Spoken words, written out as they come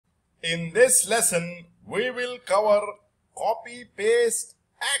In this lesson, we will cover copy-paste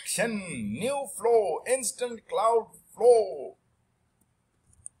action, new flow, instant cloud flow.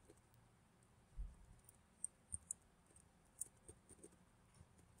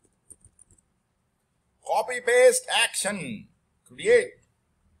 Copy-paste action, create.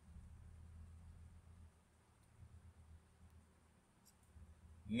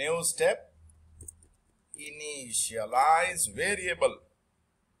 New step, initialize variable.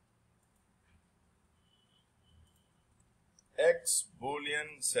 X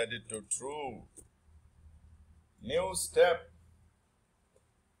boolean, set it to true. New step,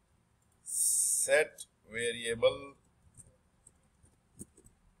 set variable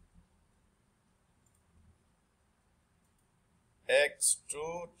X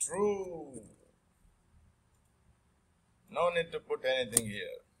to true. No need to put anything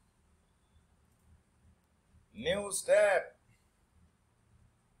here. New step,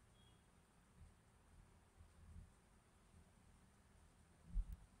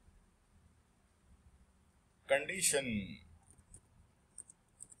 condition,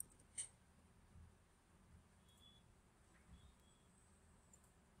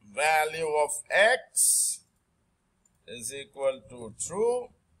 value of X is equal to true.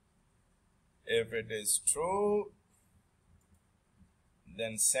 If it is true,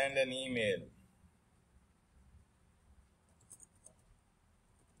 then send an email.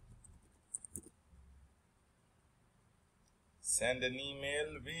 Send an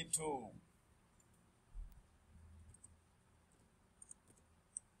email V2.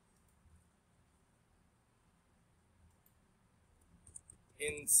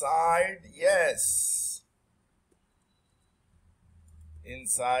 Inside yes.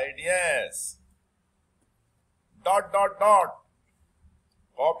 Inside yes. Dot dot dot.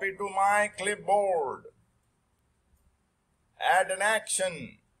 Copy to my clipboard. Add an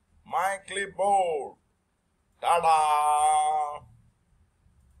action. My clipboard. Ta-da!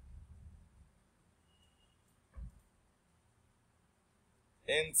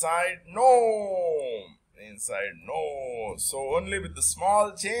 Inside no. Inside no. So only with the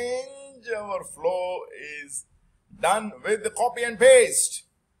small change our flow is done with the copy and paste.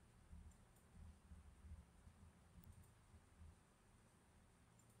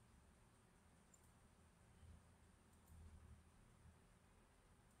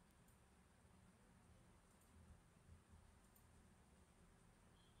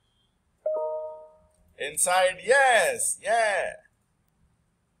 Inside yes, yeah.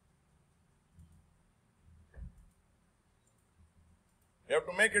 You have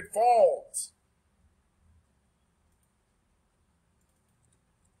to make it false.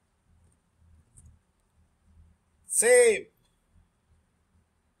 Save.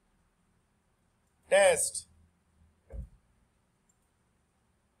 Test.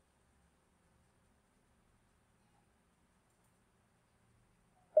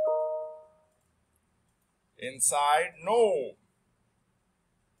 Inside no.